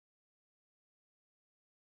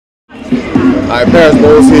All right, Paris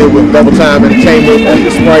Bowles here with Double Time Entertainment at the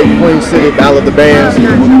Sprite Queen City Battle of the Bands.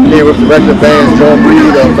 Here with Director of Bands John Reed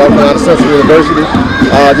of North Carolina Central University.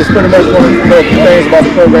 Just pretty much want to know a few things about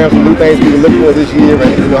the program, some new things we can look for this year,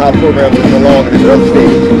 and how the program is coming along in this early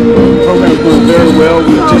stage. The program is going very well.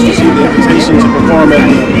 We just received the invitation to perform at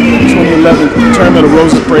the 2011 Tournament of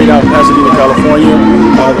Roses Parade out in Pasadena, California.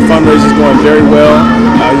 The fundraiser is going very well.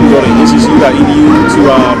 You can go to NCCU.edu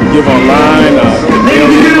to give online,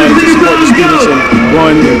 donate money to support the students in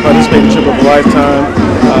one participating trip of a lifetime.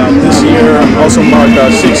 This year also marked our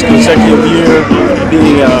 6th consecutive year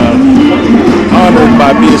being honored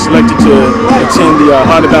by being selected to attend the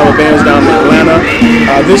Haunted Battle of Bands down in Atlanta.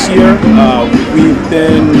 This year we've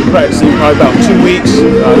been practicing probably about 2 weeks.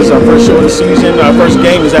 This is our first show of the season. Our first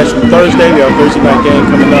game is actually Thursday. We have a Thursday night game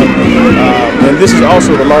coming up. And this is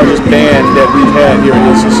also the largest band that we've had here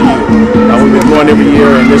at NCCU. We've been growing every year,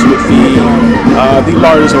 and this would be the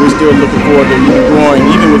largest, and we're still looking forward to even growing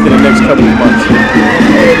even within the next couple of months.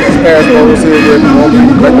 This is Paris Bowles here with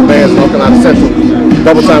Director of Bands North Carolina Central.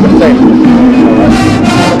 Double Time Entertainment.